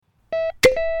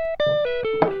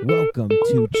Welcome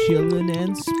to Chillin'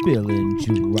 and Spillin',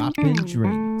 Droppin'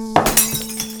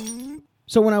 Drinks.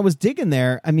 So when I was digging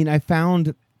there, I mean, I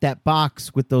found that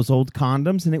box with those old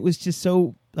condoms, and it was just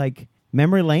so, like,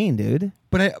 memory lane, dude.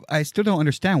 But I still don't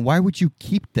understand. Why would you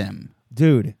keep them?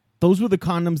 Dude, those were the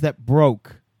condoms that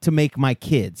broke to make my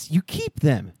kids. You keep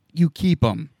them. You keep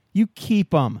them. You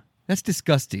keep them. That's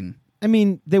disgusting. I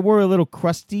mean, they were a little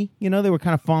crusty. You know, they were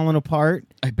kind of falling apart.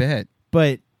 I bet.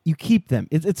 But you keep them.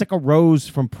 It's like a rose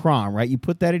from prom, right? You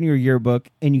put that in your yearbook,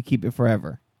 and you keep it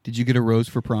forever. Did you get a rose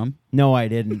for prom? No, I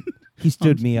didn't. He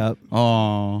stood me up.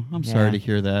 Oh, I'm sorry to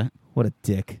hear that. What a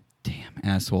dick. Damn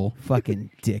asshole.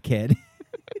 Fucking dickhead.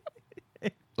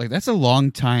 Like, that's a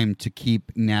long time to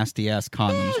keep nasty-ass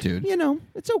condoms, dude. You know,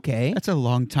 it's okay. That's a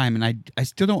long time, and I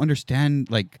still don't understand,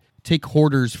 like, take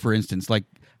hoarders, for instance, like,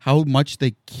 how much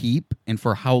they keep and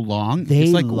for how long. They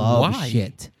it's like, love why?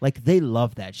 shit. Like, they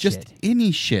love that shit. Just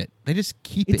any shit. They just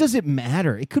keep it. It doesn't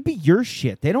matter. It could be your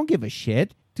shit. They don't give a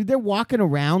shit. Dude, they're walking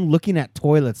around looking at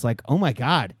toilets like, oh my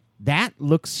God, that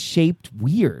looks shaped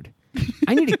weird.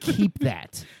 I need to keep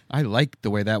that. I like the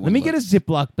way that one Let me get a looks.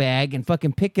 Ziploc bag and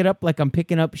fucking pick it up like I'm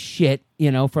picking up shit, you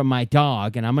know, from my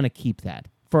dog, and I'm going to keep that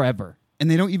forever.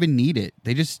 And they don't even need it.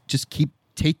 They just keep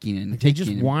taking it and They taking just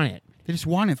it. want it. They just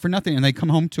want it for nothing. And they come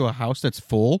home to a house that's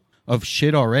full of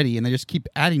shit already, and they just keep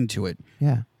adding to it.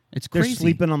 Yeah. It's They're crazy.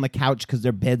 sleeping on the couch because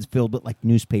their bed's filled with, like,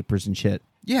 newspapers and shit.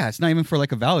 Yeah, it's not even for,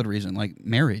 like, a valid reason, like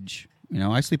marriage. You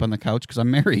know, I sleep on the couch because I'm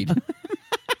married.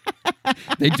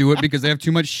 They do it because they have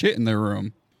too much shit in their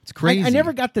room. It's crazy. I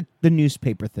never got the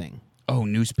newspaper thing. Oh,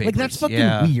 newspapers. Like, that's fucking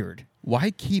yeah. weird.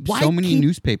 Why keep Why so many keep-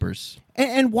 newspapers?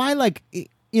 And why, like,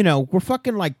 you know, we're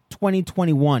fucking, like,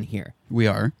 2021 here. We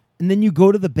are. And then you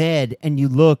go to the bed and you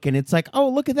look, and it's like, oh,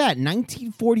 look at that,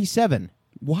 1947.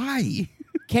 Why?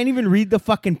 Can't even read the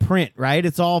fucking print, right?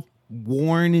 It's all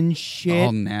worn and shit.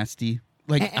 All nasty.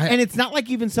 Like, And it's not like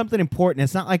even something important.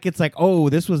 It's not like it's like, oh,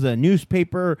 this was a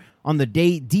newspaper on the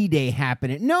date D-Day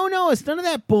happening. No, it's none of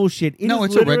that bullshit. no, is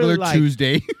it's a regular literally like,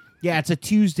 Tuesday. Yeah, it's a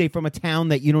Tuesday from a town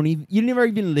that you never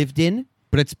even lived in.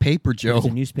 But it's paper, Joe. It's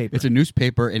a newspaper. It's a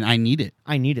newspaper, and I need it.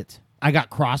 I need it. I got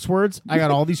crosswords. I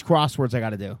got all these crosswords I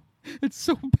got to do. It's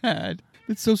so bad.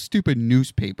 It's so stupid.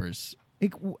 Newspapers.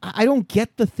 Like, I don't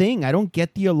get the thing. I don't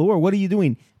get the allure. What are you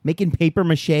doing? Making paper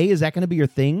mache? Is that going to be your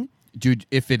thing? Dude,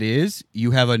 if it is,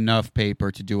 you have enough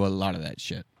paper to do a lot of that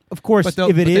shit. Of course, But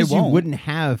if it they is, you won't. wouldn't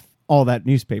have all that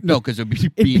newspaper. No, because it'd be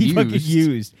It'd being be fucking used.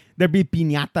 used. There'd be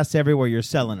piñatas everywhere you're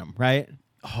selling them, right?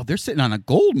 Oh, they're sitting on a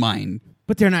gold mine.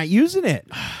 But they're not using it.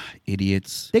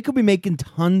 Idiots. They could be making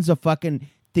tons of fucking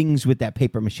things with that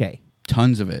paper mache.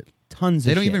 Tons of it. Tons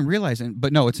They of don't shit. even realize it.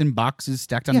 But no, it's in boxes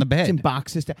stacked on Yeah, the bed. It's in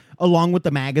boxes, along with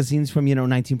the magazines from,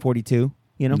 1942.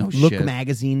 No Look shit.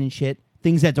 magazine and shit.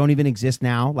 Things that don't even exist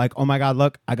now. Like, oh my God,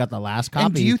 look, I got the last copy.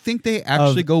 And do you think they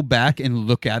actually go back and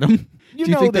look at them? You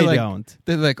do you know think they like, don't.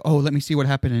 They're like, oh, let me see what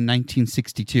happened in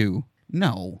 1962.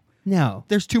 No. No.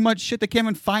 There's too much shit. They can't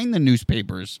even find the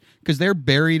newspapers because they're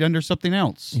buried under something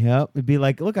else. Yep. It'd be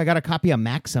like, look, I got a copy of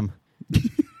Maxim.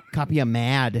 Copy of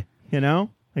Mad,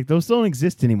 Like, those don't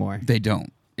exist anymore. They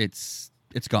don't. It's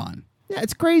gone. Yeah,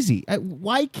 it's crazy.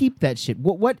 Why keep that shit?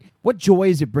 What joy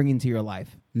is it bringing to your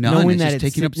life? None. Knowing It's that just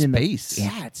taking up sitting in space.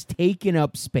 Yeah, it's taking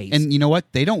up space. And you know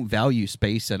what? They don't value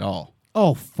space at all.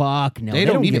 oh, fuck no. They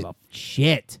don't need give it. a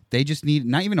shit. They just need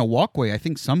not even a walkway. I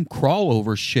think some crawl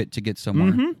over shit to get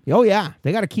somewhere. Oh, yeah.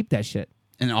 They got to keep that shit.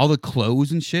 And all the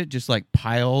clothes and shit just like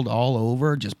piled all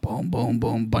over. Just boom, boom,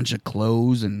 boom, bunch of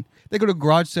clothes. And they go to a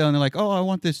garage sale and they're like, oh, I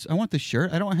want this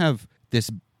shirt. I don't have this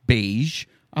beige.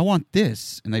 I want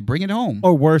this. And they bring it home.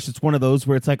 Or worse, it's one of those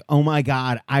where it's like, oh, my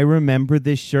God, I remember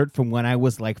this shirt from when I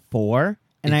was like 4,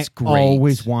 and It's I great.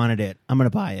 always wanted it. I'm going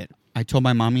to buy it. I told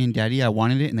my mommy and daddy I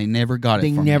wanted it, and they never got it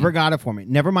They for never me. got it for me.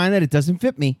 Never mind that it doesn't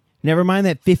fit me. Never mind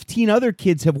that 15 other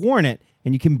kids have worn it,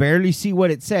 and you can barely see what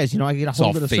it says. I got to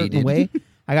hold all it a certain faded. way.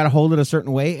 I got to hold it a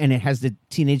certain way, and it has the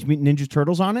Teenage Mutant Ninja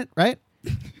Turtles on it, right?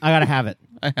 I got to have it.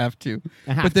 I have to.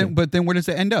 I have But then where does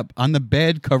it end up? On the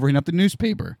bed covering up the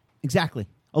newspaper. Exactly.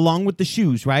 Along with the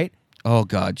shoes, right? Oh,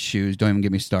 God, shoes. Don't even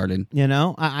get me started.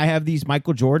 I have these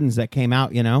Michael Jordans that came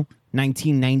out,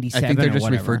 1997 I think they're or just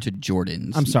whatever. referred to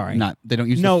Jordans. I'm sorry. They don't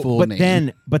use no, the full but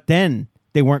name. then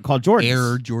they weren't called Jordans.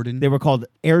 Air Jordan. They were called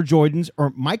Air Jordans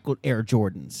or Michael Air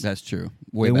Jordans. That's true.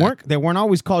 They weren't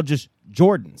always called just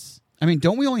Jordans. I mean,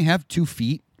 don't we only have 2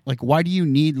 feet? Like, why do you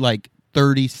need like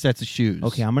 30 sets of shoes?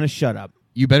 Okay, I'm going to shut up.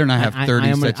 You better not have 30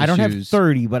 sets of shoes. I don't have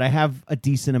 30, but I have a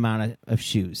decent amount of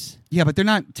shoes. Yeah, but they're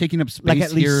not taking up space Like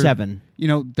at least here. 7.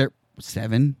 They're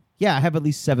 7. Yeah, I have at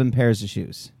least 7 pairs of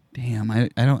shoes. Damn,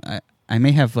 I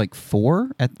may have like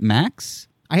 4 at max.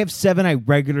 I have 7 I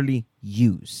regularly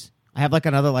use. I have like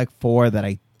another like 4 that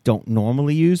I don't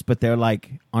normally use, but they're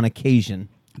like on occasion.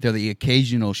 They're the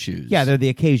occasional shoes. Yeah, they're the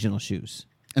occasional shoes.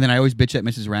 And then I always bitch at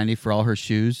Mrs. Randy for all her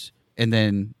shoes. And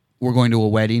then we're going to a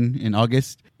wedding in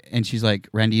August, and she's like,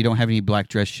 "Randy, you don't have any black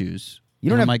dress shoes." You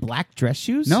don't And have I'm like, black dress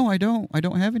shoes? "No, I don't. I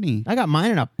don't have any." I got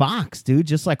mine in a box, dude,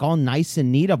 just like all nice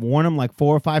and neat. I've worn them like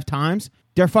 4 or 5 times.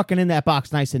 They're fucking in that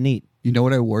box nice and neat. You know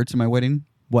what I wore to my wedding?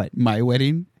 What? My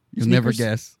wedding? You'll never Sneakers?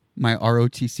 guess. My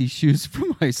ROTC shoes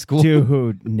from high school.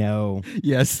 Dude, no.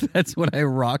 Yes, that's what I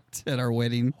rocked at our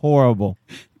wedding. Horrible.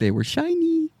 They were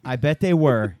shiny. I bet they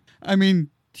were. I mean,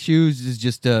 shoes is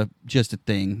just a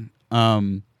thing.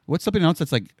 What's something else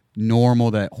that's like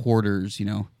normal that hoarders,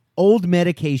 Old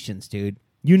medications, dude.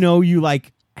 You know you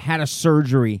like had a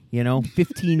surgery,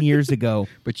 15 years ago,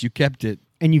 but you kept it.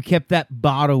 and you kept that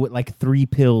bottle with like 3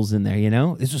 pills in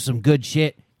there, This was some good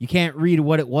shit. You can't read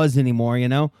what it was anymore,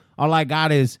 All I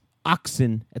got is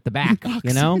oxen at the back, I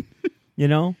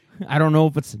don't know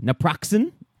if it's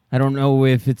naproxen. I don't know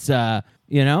if it's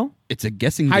It's a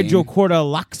guessing game.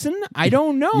 hydrocortisone. I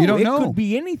don't know. You don't it know. could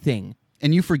be anything.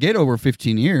 And you forget over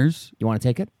 15 years. You want to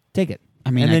take it? Take it.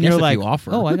 I mean, and I then guess you're if like, you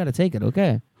offer. oh, I got to take it.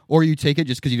 Okay. Or you take it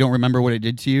just because you don't remember what it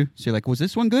did to you. So you're like, was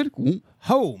this one good?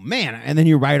 Oh man! And then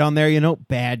you write on there,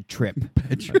 bad trip.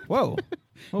 Bad trip. Whoa.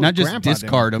 Not just Grandpa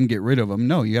discard them, get rid of them.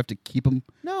 No, you have to keep them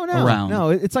around. No,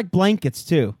 it's like blankets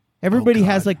too. Everybody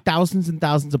has God. like thousands and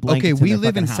thousands of blankets. Okay, we their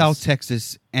live in fucking South house.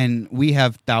 Texas, and we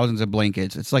have thousands of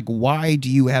blankets. It's like, why do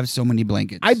you have so many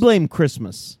blankets? I blame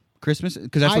Christmas. Christmas?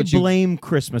 Because that's I what you... blame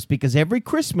Christmas because every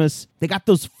Christmas they got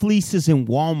those fleeces in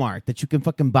Walmart that you can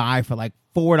fucking buy for like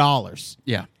 $4.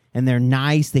 Yeah. And they're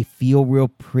nice. They feel real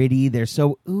pretty. They're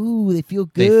so, they feel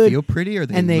They good. feel pretty or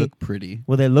they And look pretty?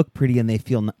 Well, they look pretty and they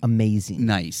feel amazing.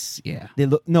 Nice, yeah. They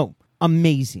look,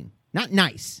 amazing. Not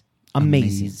nice.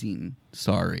 Amazing.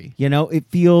 Sorry. It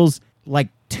feels like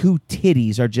 2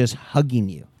 titties are just hugging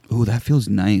you, Ooh, that feels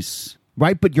nice.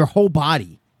 right? But your whole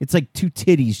body. It's like 2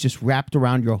 titties just wrapped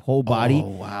around your whole body. Oh,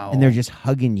 wow. And they're just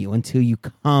hugging you until you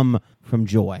come from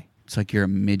joy. It's like you're a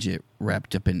midget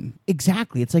wrapped up in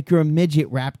Exactly. It's like you're a midget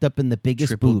wrapped up in the biggest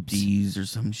triple boobs. D's or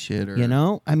some shit.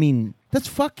 Or... I mean, that's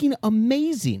fucking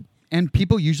amazing. And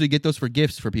people usually get those for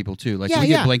gifts for people, too. Like, Yeah, we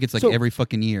yeah. get blankets like So- every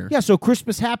fucking year. Yeah, so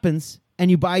Christmas happens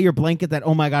and you buy your blanket that,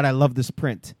 oh my God, I love this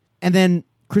print. And then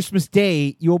Christmas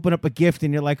Day, you open up a gift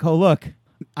and you're like, oh, look,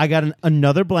 I got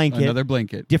another blanket. Another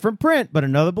blanket. Different print, but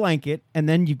another blanket. And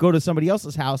then you go to somebody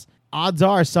else's house. Odds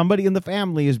are somebody in the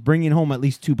family is bringing home at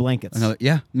least 2 blankets.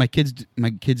 Yeah, my kids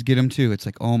get them too. It's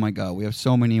like, oh my God, we have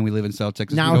so many and we live in South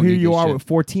Texas. We Now don't here need you this are shit. with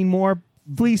 14 more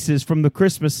fleeces from the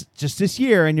Christmas just this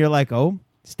year. And you're like, oh,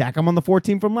 stack them on the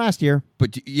 14 from last year.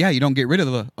 But yeah, you don't get rid of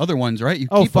the other ones, right? You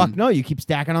Oh, keep fuck no. You keep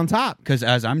stacking on top. Because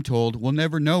as I'm told, we'll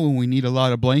never know when we need a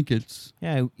lot of blankets.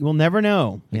 Yeah, you'll never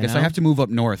know. I guess I have to move up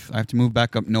north. I have to move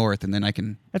back up north, and then I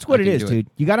can. That's what I it can is, do dude.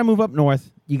 You got to move up north.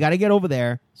 You got to get over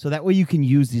there so that way you can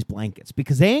use these blankets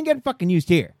because they ain't getting fucking used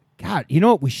here. God, you know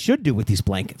what we should do with these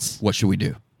blankets? What should we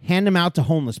do? Hand them out to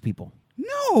homeless people.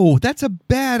 No, that's a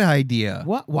bad idea.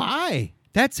 What? Why?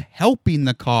 That's helping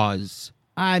the cause.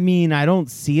 I mean, I don't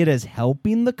see it as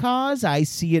helping the cause. I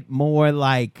see it more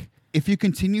like If you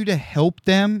continue to help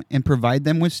them and provide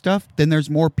them with stuff, then there's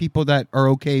more people that are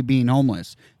okay being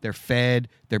homeless. They're fed,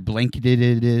 they're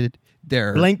blanketed,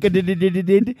 they're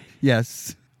blanketed.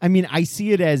 Yes. I mean, I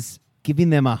see it as giving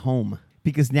them a home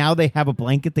because now they have a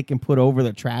blanket they can put over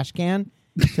the trash can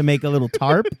to make a little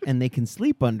tarp and they can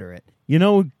sleep under it.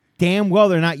 Damn well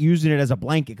they're not using it as a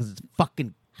blanket because it's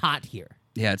fucking hot here.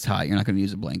 Yeah, it's hot. You're not going to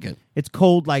use a blanket. It's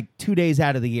cold like 2 days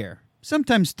out of the year.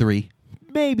 Sometimes 3.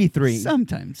 Maybe 3.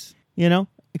 Sometimes.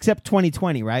 Except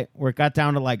 2020, right? Where it got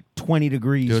down to like 20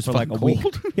 degrees It was for like a fucking week.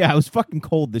 cold? Yeah, it was fucking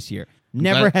cold this year.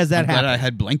 Never has that I'm glad happened. I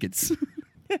had blankets.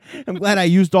 I'm glad I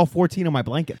used all 14 of my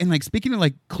blankets. And like speaking of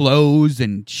like clothes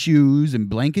and shoes and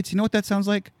blankets, you know what that sounds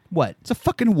like? What? It's a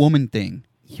fucking woman thing.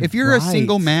 You're if you're a right.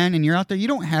 single man and you're out there, you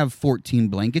don't have 14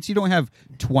 blankets. You don't have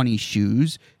 20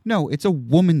 shoes. No, it's a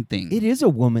woman thing. It is a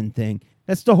woman thing.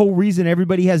 That's the whole reason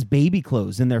everybody has baby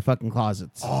clothes in their fucking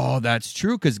closets. Oh, that's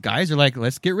true. Because guys are like,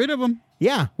 let's get rid of them.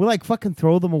 Yeah, we're like fucking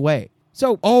throw them away.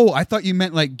 So, Oh, I thought you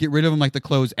meant like get rid of them, like the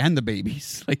clothes and the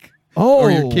babies, like or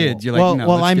or your kids. You're like, well, no.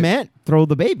 well, let's I get- meant throw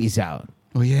the babies out.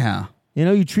 Oh yeah,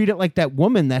 You treat it like that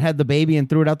woman that had the baby and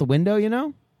threw it out the window.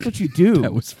 That's what you do.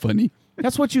 that was funny.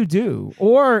 That's what you do.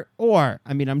 Or,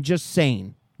 I mean, I'm just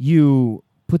saying, you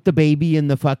put the baby in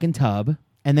the fucking tub,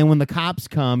 and then when the cops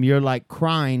come, you're like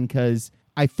crying because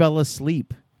I fell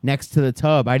asleep next to the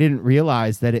tub. I didn't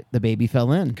realize that the baby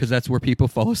fell in. Because that's where people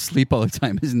fall asleep all the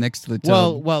time, is next to the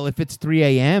tub. Well, if it's 3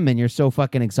 a.m. and you're so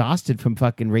fucking exhausted from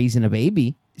fucking raising a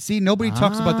baby. See, nobody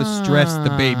talks about the stress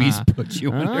the babies put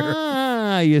you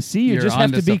under. You see, you You're just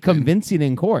have to onto be something. convincing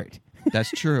in court.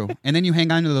 That's true. And then you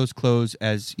hang on to those clothes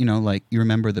as, like you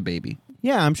remember the baby.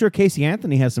 Yeah, I'm sure Casey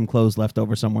Anthony has some clothes left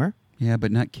over somewhere. Yeah,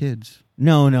 but not kids.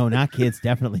 No, not kids.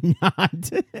 Definitely not.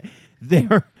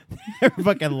 They're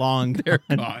fucking long. They're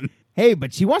gone. Hey,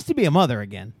 but she wants to be a mother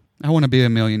again. I want to be a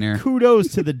millionaire. Kudos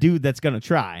to the dude that's going to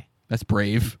try. That's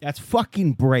brave. That's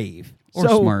fucking brave. Or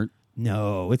smart.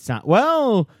 No, it's not.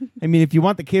 Well, I mean, if you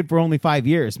want the kid for only 5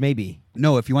 years, maybe.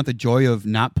 No, if you want the joy of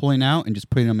not pulling out and just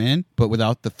putting them in, but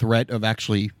without the threat of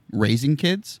actually raising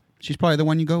kids, she's probably the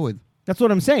one you go with. That's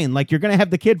what I'm saying. Like, you're going to have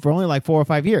the kid for only like 4 or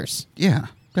 5 years. Yeah,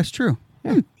 that's true.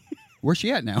 Yeah. Where's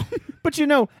she at now? But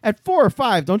at 4 or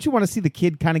 5, don't you want to see the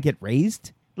kid kind of get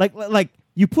raised? Like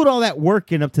you put all that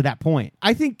work in up to that point.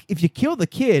 I think if you kill the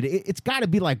kid, it's got to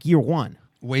be like year 1.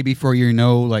 Way before you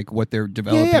know like what they're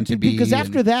developing to be. Because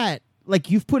after that,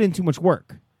 like you've put in too much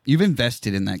work. You've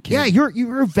invested in that kid. Yeah,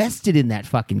 you're invested in that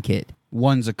fucking kid.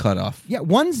 One's a cutoff. Yeah,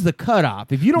 one's the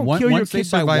cutoff. If you don't kill your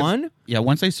kid by 1, yeah,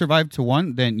 once they survive to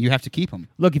 1, then you have to keep them.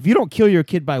 look, if you don't kill your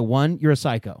kid by 1, you're a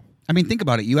psycho. I mean, think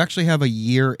about it. You actually have a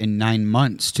year and 9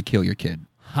 months to kill your kid.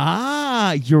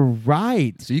 Ah, you're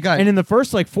right. So you got, and in the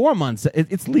first 4 months,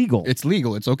 it's legal. It's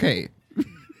legal. It's okay.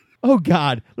 Oh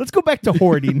God, let's go back to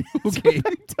hoarding. Okay.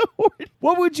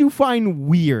 What would you find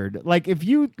weird? Like if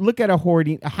you look at a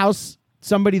house,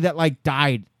 somebody that like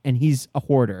died and he's a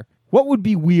hoarder. What would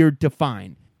be weird to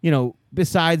find?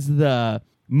 Besides the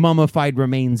mummified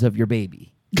remains of your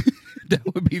baby. That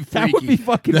would be freaky. That would be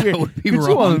fucking that weird. Would be Could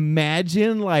wrong. you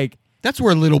imagine like? That's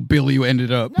where little Billy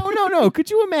ended up. No. Could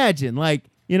you imagine like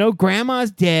grandma's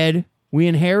dead. We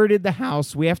inherited the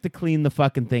house. We have to clean the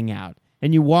fucking thing out.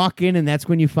 And you walk in, and that's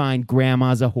when you find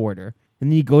grandma's a hoarder.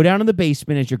 And then you go down in the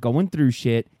basement as you're going through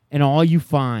shit, and all you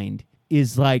find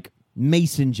is, like,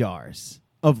 mason jars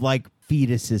of, like,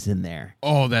 fetuses in there.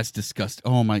 Oh, that's disgusting.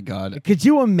 Oh, my God. Could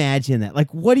you imagine that?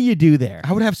 Like, what do you do there?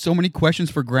 I would have so many questions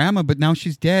for Grandma, but now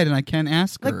she's dead, and I can't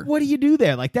ask her. Like, what do you do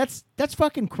there? Like, that's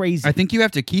fucking crazy. I think you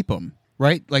have to keep them,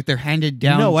 right? Like, they're handed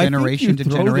down generation to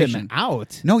generation. Them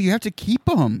out. No, you have to keep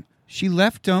them. She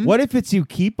left them. What if it's you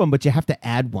keep them, but you have to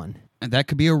add one? And that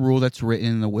could be a rule that's written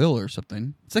in the will or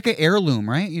something. It's like an heirloom,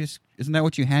 right? Isn't that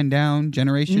what you hand down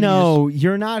generation? No,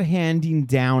 you're not handing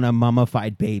down a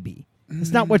mummified baby. It's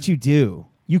not what you do.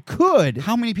 You could.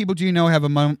 How many people do you know have a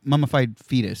mummified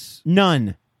fetus?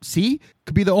 None. See?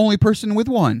 Could be the only person with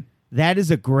one. That is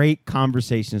a great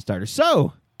conversation starter.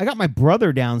 So, I got my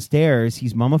brother downstairs.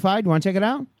 He's mummified. You want to check it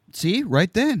out? See?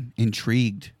 Right then.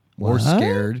 Intrigued. Or What?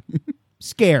 scared.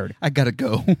 Scared. I gotta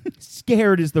go.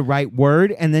 Scared is the right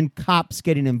word, and then cops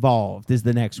getting involved is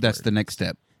the next That's word. the next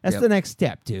step. That's Yep. the next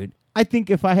step, dude. I think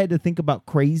if I had to think about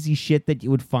crazy shit that you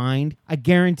would find, I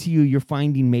guarantee you're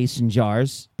finding mason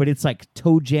jars, but it's like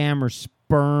toe jam or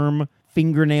sperm,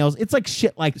 fingernails. It's like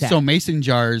shit like that. So mason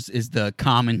jars is the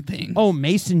common thing. Oh,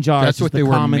 mason jars That's is what the they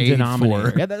were common made denominator.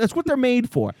 for. Yeah, that's what they're made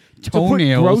for.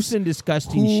 Toenails. To put gross and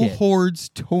disgusting Who shit. hoards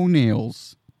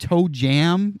toenails? Toe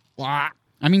jam? Blah.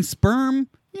 I mean, sperm,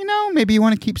 maybe you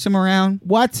want to keep some around.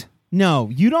 What? No,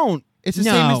 you don't. It's the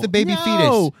same as the baby fetus.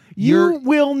 No, you You're-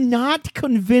 will not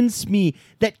convince me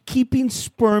that keeping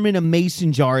sperm in a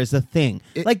mason jar is a thing.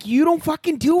 Like, you don't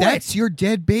fucking do That's it. your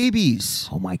dead babies.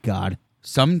 Oh, my God.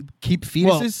 Some keep fetuses,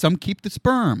 Well- some keep the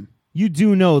sperm. You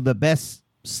do know the best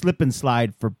slip and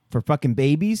slide for fucking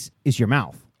babies is your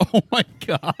mouth. Oh, my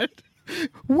God.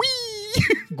 Wee!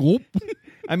 Gulp.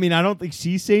 I mean, I don't think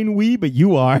she's saying we, but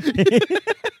you are.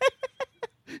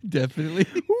 Definitely.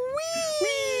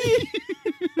 Wee!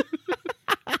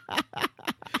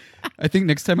 I think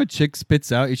next time a chick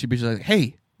spits out, you should be just like,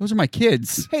 hey, those are my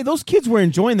kids. Hey, those kids were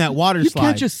enjoying that water You slide.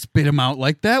 can't just spit them out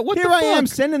like that. What Here the I am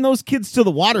fuck? sending those kids to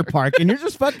the water park, and you're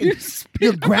just fucking,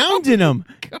 you're grounding them.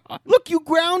 Look, you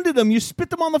grounded them. You spit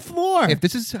them on the floor. If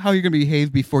this is how you're going to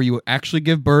behave before you actually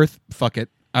give birth, fuck it.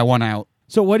 I want out.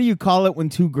 So what do you call it when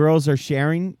two girls are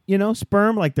sharing,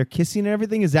 sperm, like they're kissing and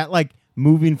everything? Is that like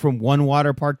moving from one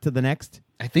water park to the next?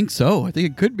 I think so. I think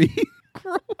it could be.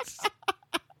 Gross.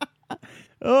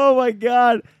 Oh, my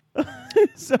God.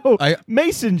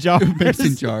 Mason jars.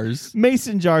 Mason jars.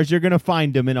 Mason jars, you're going to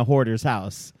find them in a hoarder's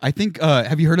house. I think,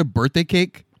 have you heard of birthday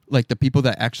cake? Like the people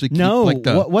that actually keep No. like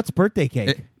the... What's birthday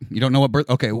cake? You don't know what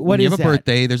birthday... Okay, What when you is have a that?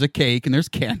 birthday, there's a cake and there's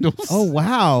candles. Oh,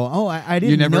 wow. Oh, I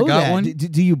didn't never know got that. one?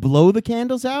 Do you blow the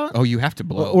candles out? Oh, you have to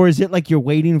blow. Or is it like you're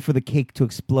waiting for the cake to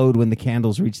explode when the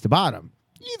candles reach the bottom?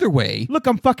 Either way. Look,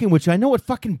 I'm fucking with you. I know what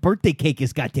fucking birthday cake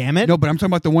is, goddammit. No, but I'm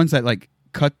talking about the ones that like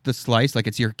cut the slice, like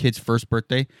it's your kid's first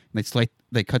birthday, and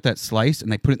they cut that slice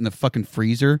and they put it in the fucking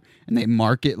freezer and they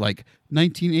mark it like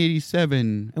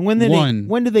 1987. And when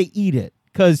do they eat it?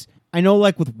 Because I know,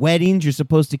 like with weddings, you're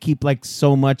supposed to keep like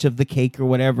so much of the cake or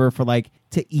whatever for like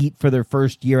to eat for their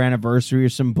first year anniversary or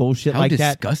some bullshit How like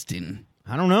that. disgusting.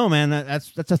 I don't know, man.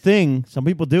 That's a thing. Some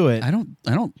people do it. I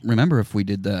don't remember if we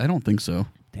did that. I don't think so.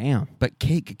 Damn. But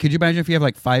cake, could you imagine if you have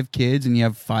like 5 kids and you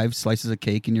have 5 slices of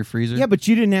cake in your freezer? Yeah, but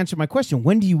you didn't answer my question.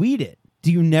 When do you eat it?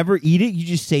 Do you never eat it? You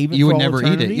just save it You for would all never eat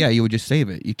it. eternity? Yeah, you would just save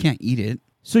it. You can't eat it.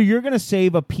 So you're going to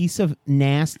save a piece of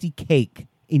nasty cake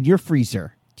in your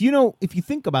freezer. Do you know, if you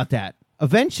think about that,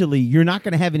 eventually you're not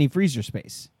going to have any freezer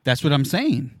space. That's what I'm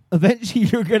saying. Eventually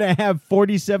you're going to have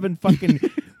 47 fucking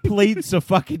plates of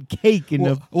fucking cake in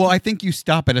Well, I think you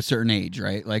stop at a certain age,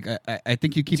 right? Like I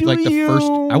think you keep Do like the you?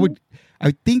 first.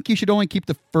 I think you should only keep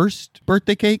the first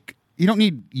birthday cake. You don't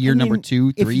need year number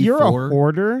 2, 3, if you're 4. a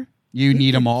hoarder, You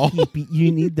need them all.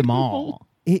 you need them all.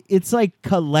 It's like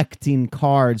collecting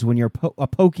cards when you're a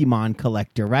Pokemon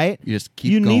collector, right? You just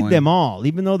keep You going. need them all,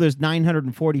 even though there's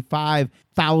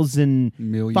 945,000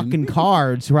 Million. fucking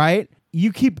cards, right?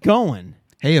 You keep going.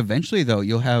 Hey, eventually though,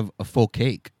 you'll have a full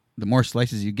cake. The more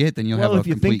slices you get, then you'll have Well, a if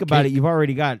you complete think about cake. it, you've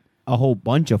already got a whole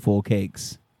bunch of full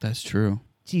cakes. That's true.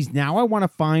 Geez, now I want to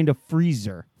find a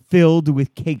freezer filled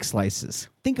with cake slices.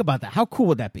 Think about that. How cool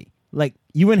would that be? Like,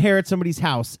 you inherit somebody's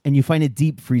house and you find a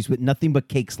deep freeze with nothing but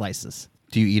cake slices.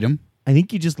 Do you eat them I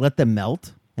think you just let them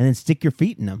melt and then stick your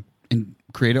feet in them and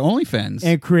create an OnlyFans?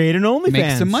 and create an OnlyFans.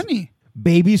 Make some money.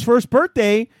 Baby's first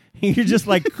birthday. You're just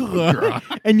like,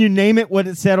 and you name it what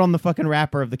it said on the fucking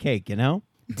wrapper of the cake, you know?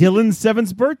 Dylan's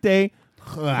 7th birthday.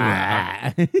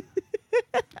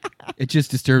 It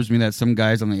just disturbs me that some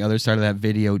guys on the other side of that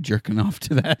video jerking off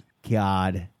to that.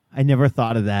 God, I never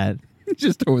thought of that.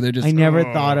 Just over there, just I never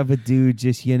thought of a dude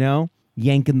just,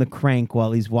 yanking the crank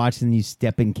while he's watching you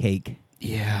step in cake.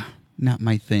 Yeah, not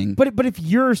my thing. But if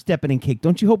you're stepping in cake,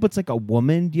 don't you hope it's like a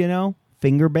woman,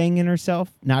 finger banging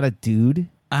herself, not a dude?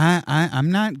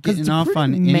 I'm not 'Cause getting it's a off pretty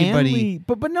on anybody. manly-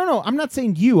 But no, I'm not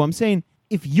saying you. I'm saying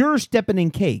if you're stepping in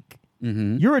cake,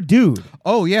 Mhm. you're a dude.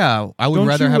 Oh yeah, I would Don't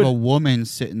rather you have would- a woman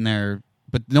sitting there,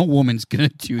 but no woman's gonna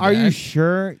do that. Are you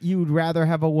sure you would rather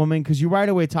have a woman? Because you right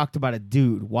away talked about a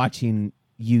dude watching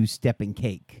you step in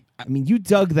cake. I mean, you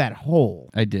dug that hole.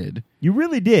 I did. You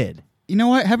really did. You know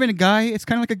what? Having a guy, it's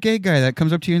kind of like a gay guy that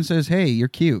comes up to you and says, "Hey, you're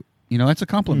cute." That's a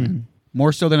compliment.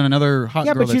 More so than another hot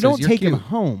Yeah, girl but that you says, don't "You're take cute." him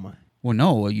home. Well,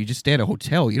 no, you just stay at a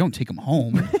hotel. You don't take him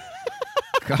home.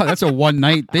 God, that's a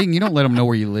one-night thing. You don't let him know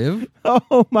where you live.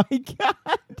 Oh my God!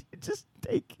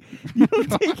 You don't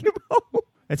take him home.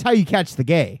 That's how you catch the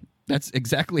gay. That's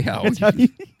exactly how. That's how you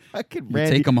fucking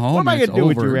Randy. take him home What am I and gonna it's do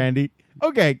with you, over. Randy?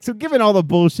 Okay, so given all the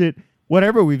bullshit,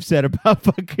 whatever we've said about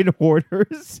fucking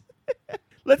hoarders,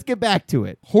 let's get back to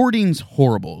it, Hoarding's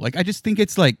horrible. Like, I just think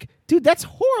it's like, dude. That's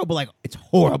horrible. Like, it's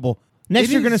horrible. Next,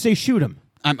 It you're gonna is. say shoot him.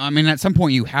 I mean, at some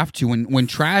point you have to. When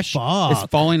trash Fuck. is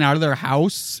falling out of their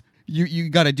house, you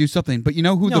got to do something. But you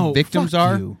know who No, the victims fuck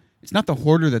are? you. It's not the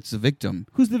hoarder that's the victim.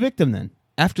 Who's the victim then?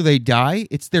 After they die,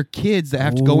 it's their kids that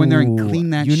have to go in there and Ooh, clean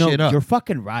that you know, shit up. You're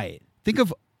fucking right. Think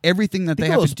of everything that Think they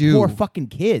of have those to do poor fucking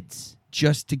kids.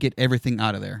 just to get everything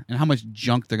out of there, and how much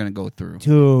junk they're going to go through.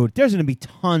 Dude, there's gonna be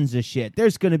tons of shit.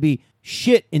 There's gonna be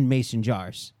shit in mason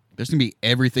jars. There's going to be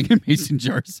everything in mason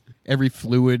jars, every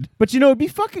fluid. But it'd be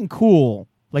fucking cool,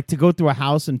 like to go through a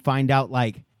house and find out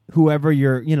like whoever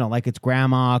you're, like it's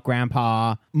grandma,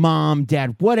 grandpa, mom,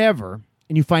 dad, whatever,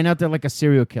 and you find out they're like a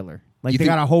serial killer. Like You they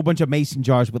think- got a whole bunch of mason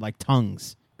jars with like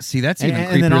tongues, See, that's and, even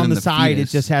and then creepier on than the side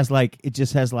fetus. it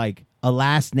just has like a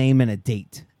last name and a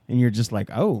date, and you're just like,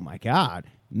 oh my God,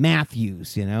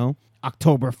 Matthews,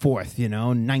 October 4th,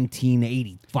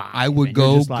 1985. I would And you're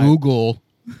go just like, Google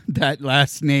that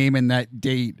last name and that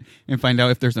date and find out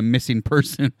if there's a missing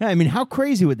person. I mean, how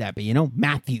crazy would that be?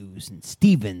 Matthews and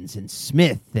Stevens and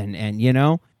Smith and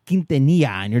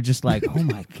Quintanilla, and you're just like, oh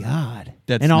my God.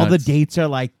 That's and all nuts. the dates are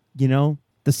like,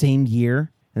 the same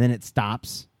year, and then it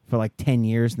stops for like 10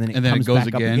 years, and then And then it comes goes back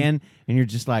up again. again, and you're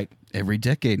just like, Every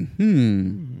decade.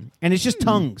 and it's just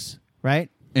tongues, right?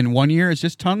 In 1 year, it's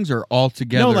just tongues, or all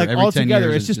together? No, like every all 10 together,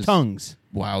 years, it's just tongues.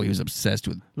 Wow, he was obsessed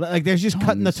with. Like there's just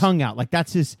cutting the Tongues. tongue out. Like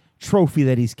that's his trophy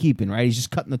that he's keeping, right? He's just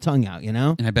cutting the tongue out,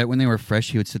 And I bet when they were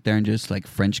fresh, he would sit there and just like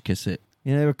French kiss it.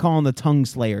 They were calling the tongue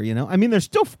slayer, I mean, they're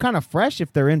still kind of fresh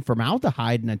if they're in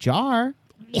formaldehyde in a jar.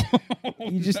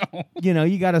 You just,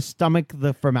 you got to stomach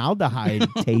the formaldehyde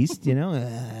taste, Do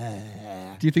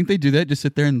you think they do that? Just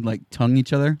sit there and like tongue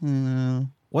each other?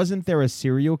 Wasn't there a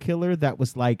serial killer that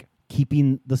was like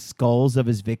keeping the skulls of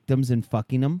his victims and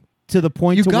fucking them to the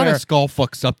point You to gotta where skull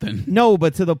fuck something. no,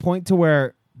 but to the point to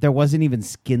where there wasn't even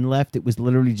skin left. It was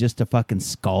literally just a fucking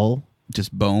skull,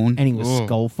 Just bone. and he was Ugh.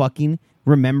 skull fucking,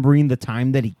 remembering the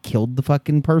time that he killed the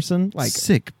fucking person. Like,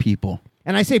 Sick people.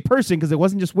 and I say person because it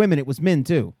wasn't just women; it was men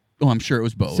too. Oh, I'm sure it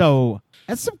was both. So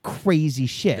that's some crazy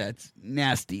shit. That's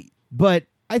nasty. But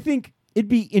I think it'd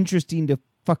be interesting to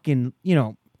fucking,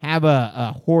 have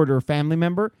a hoarder family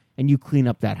member and you clean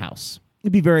up that house.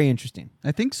 It'd be very interesting.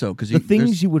 I think so because The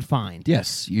things you would find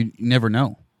Yes, you never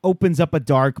know. opens up a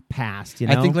dark past.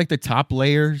 I think like the top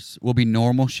layers will be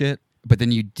normal shit, but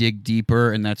then you dig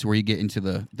deeper, and that's where you get into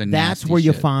the that's nasty where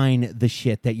you shit. find the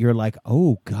shit that you're like,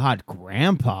 oh God,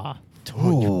 Grandpa.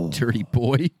 Oh, you dirty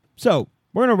boy. So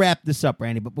we're gonna wrap this up,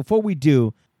 Randy. But before we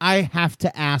do, I have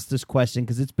to ask this question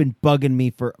because it's been bugging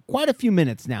me for quite a few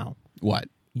minutes now. What?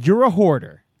 You're a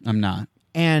hoarder. I'm not.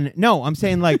 And no, I'm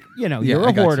saying like, you're I a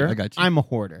got you, hoarder. I got you. I'm a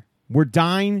hoarder. We're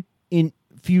dying in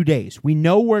a few days. We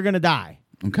know we're going to die.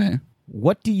 Okay.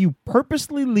 What do you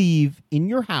purposely leave in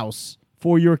your house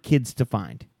for your kids to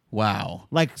find? Wow.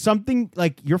 Like something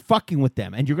like you're fucking with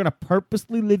them and you're going to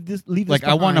purposely leave this Like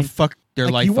I want to fuck their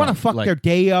like life you want to up. fuck Like, their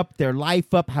day up, their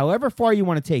life up, however far you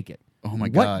want to take it. Oh my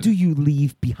What God. do you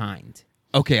leave behind?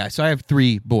 Okay, so I have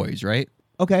 3 boys, right?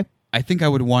 Okay. I think I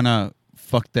would want to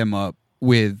fuck them up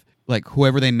with like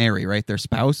whoever they marry, right? Their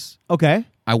spouse. Okay.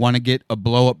 I want to get a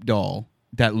blow-up doll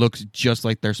that looks just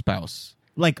like their spouse.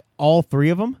 Like all 3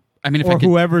 of them? I mean, if Or I could,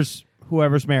 whoever's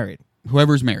married.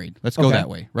 whoever's married. Let's go Okay. that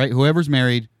way, right? Whoever's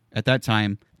married at that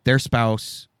time, their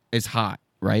spouse is hot,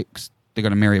 right? 'Cause they're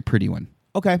gonna marry a pretty one.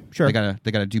 Okay, sure.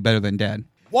 They gotta do better than dad.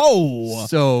 Whoa.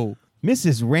 So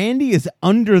Mrs. Randy is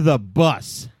under the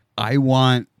bus. I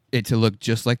want it to look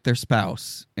just like their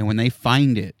spouse, and when they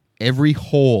find it, every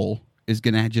hole is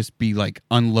gonna just be like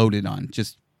unloaded on,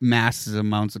 just massive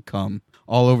amounts of cum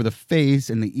all over the face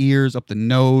and the ears, up the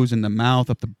nose and the mouth,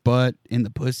 up the butt, in the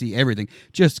pussy, everything,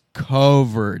 just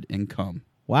covered in cum.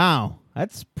 Wow,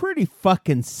 that's pretty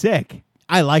fucking sick.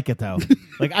 I like it though.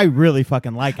 Like I really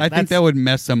fucking like it. I think that would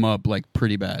mess them up like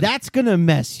pretty bad. that's gonna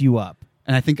mess you up.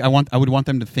 And I think I would want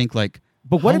them to think like,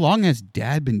 But what how if- long has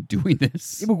dad been doing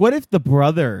this? Yeah, but what if the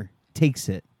brother takes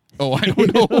it? Oh, I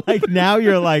don't know. Like now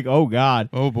you're like, oh God,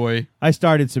 Oh boy. I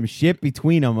started some shit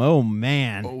between them. Oh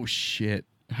man. Oh shit.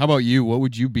 How about you? What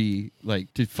would you be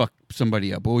like to fuck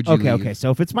somebody up? What would you Okay, leave? okay.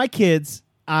 So if it's my kids,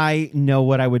 I know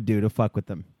what I would do to fuck with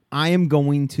them. I am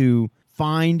going to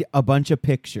find a bunch of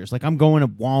pictures. Like I'm going to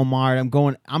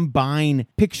Walmart. I'm buying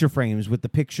picture frames with the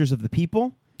pictures of the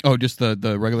people. Oh, just the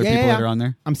regular people that are on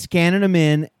there? I'm scanning them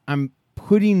in. I'm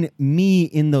putting me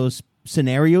in those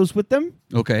scenarios with them,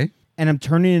 Okay. and I'm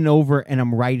turning it over and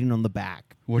I'm writing on the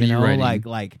back. What are you writing?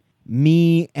 Like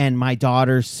me and my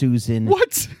daughter Susan.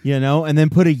 What? And then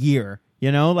put a year.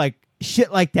 Like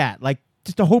shit like that. Like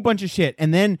just a whole bunch of shit,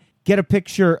 and then get a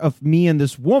picture of me and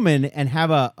this woman, and have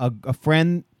a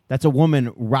friend that's a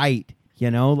woman write.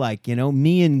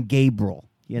 Me and Gabriel.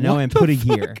 What and the put a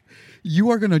fuck? year. You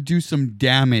are gonna do some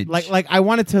damage. Like I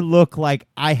want it to look like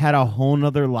I had a whole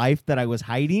nother life that I was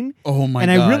hiding. Oh my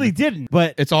and God. I really didn't.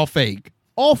 But It's all fake.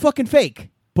 all fucking fake.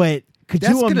 But could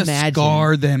That's you gonna imagine?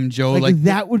 scar them, Joe. like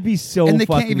that would be so and they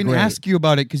fucking can't even great. ask you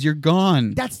about it because you're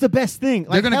gone. That's the best thing.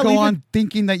 They're gonna hell, go even, on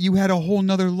thinking that you had a whole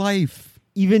nother life.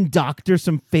 even doctor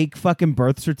some fake fucking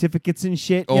birth certificates and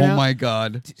shit. Oh my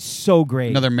God. So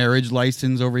great. Another marriage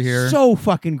license over here. So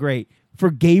fucking great for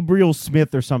Gabriel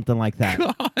Smith or something like that.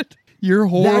 God, you're That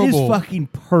horrible. is fucking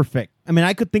perfect. I mean,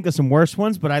 I could think of some worse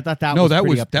ones, but I thought that No, was that pretty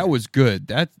was up there. that was good.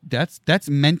 That's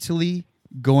mentally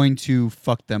going to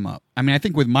fuck them up. I mean, I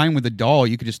think with mine with the doll,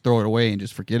 you could just throw it away and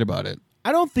just forget about it.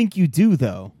 I don't think you do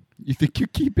though. You think you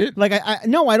keep it? Like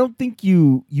no, I don't think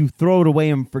you throw it away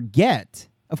and forget.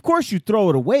 Of course you throw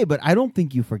it away, but I don't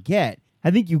think you forget.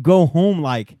 I think you go home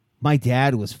like my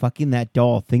dad was fucking that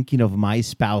doll, thinking of my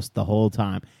spouse the whole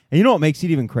time. And you know what makes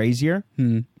it even crazier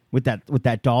with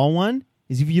that doll one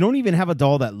is if you don't even have a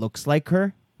doll that looks like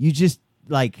her, you just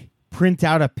like print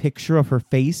out a picture of her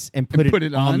face and put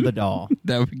it on the doll.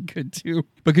 That would be good too.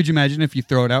 But could you imagine if you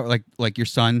throw it out like your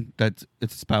son, it's a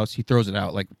spouse, he throws it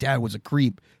out like dad was a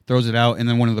creep, throws it out, and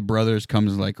then one of the brothers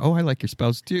comes like, oh, I like your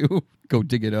spouse too. Go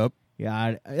dig it up.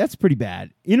 Yeah, that's pretty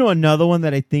bad. You know, another one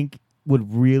that I think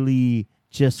would really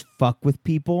just fuck with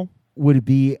people would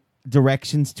be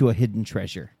directions to a hidden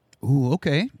treasure. Ooh,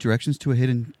 okay. Directions to a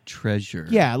hidden treasure.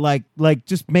 Yeah, like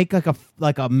just make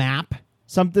like a map,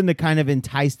 something to kind of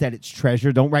entice that it's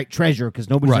treasure. Don't write treasure because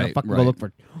nobody's gonna Right, fucking go right. look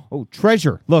for. Oh,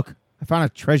 treasure! Look, I found a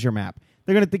treasure map.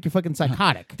 They're gonna think you're fucking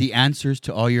psychotic. The answers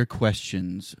to all your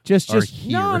questions Just are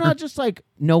here. no, just like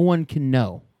no one can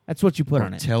know. That's what you put Or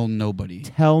on it. tell nobody.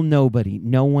 Tell nobody.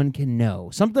 No one can know.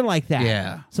 Something like that.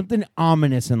 Yeah. Something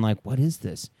ominous and like, what is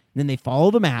this? And then they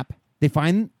follow the map. They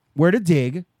find where to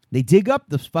dig. They dig up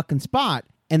the fucking spot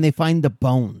and they find the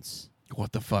bones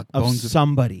What the fuck? of Bones of-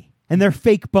 somebody. And they're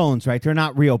fake bones, right? They're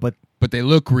not real, but But they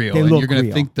look real, They and look you're going to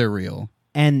real. think they're real.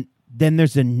 and then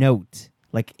there's a note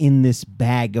like in this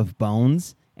bag of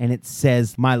bones and it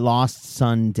says, "My lost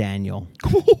son Daniel."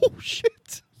 Oh,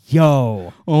 shit.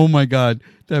 Yo. Oh, my God.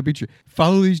 That'd be true.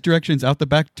 Follow these directions out the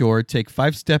back door. Take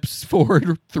 5 steps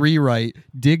forward, 3 right.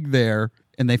 Dig there,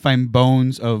 and they find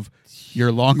bones of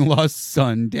your long-lost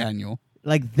son, Daniel.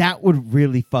 Like that would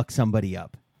really fuck somebody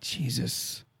up.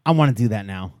 Jesus. I want to do that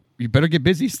now. You better get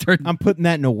busy. Start. I'm putting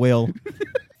that in a will.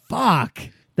 Fuck.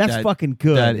 That's That- fucking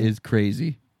good. That is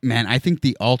crazy. Man, I think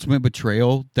the ultimate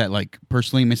betrayal that, like,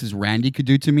 personally Mrs. Randy could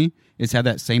do to me is have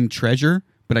that same treasure,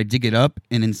 but I dig it up,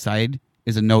 and inside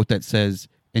is a note that says,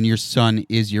 "And your son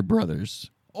is your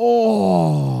brother's."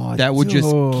 Oh, That would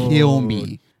just kill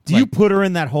me. Do you Like, put her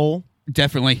in that hole?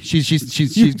 definitely. She's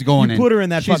going you in. put her in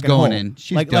that She's fucking going hole. in.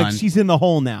 She's like done. like she's in the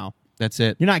hole now. That's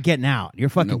it. You're not getting out. You're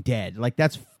fucking Nope. dead. Like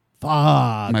that's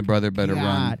fuck. My brother better run.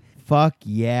 God. Fuck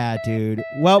yeah, dude.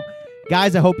 Well,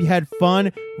 guys, I hope you had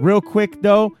fun. Real quick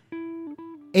though,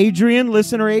 Adrian,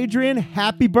 listener Adrian,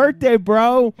 happy birthday,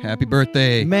 bro. Happy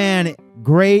birthday. Man,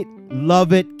 great.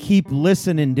 Love it. Keep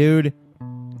listening, dude.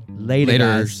 Later, Laters.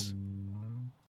 guys.